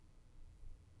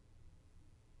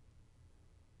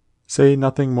Say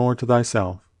nothing more to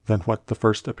thyself than what the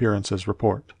first appearances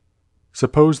report.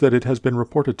 Suppose that it has been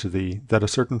reported to thee that a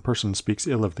certain person speaks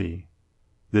ill of thee.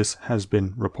 This has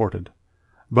been reported.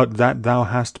 But that thou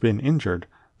hast been injured,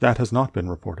 that has not been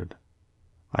reported.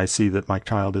 I see that my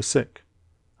child is sick.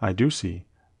 I do see,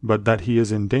 but that he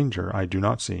is in danger I do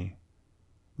not see.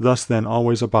 Thus then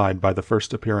always abide by the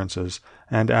first appearances,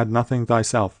 and add nothing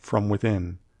thyself from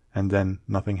within, and then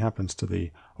nothing happens to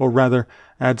thee, or rather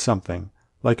add something,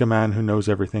 like a man who knows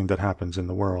everything that happens in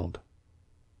the world.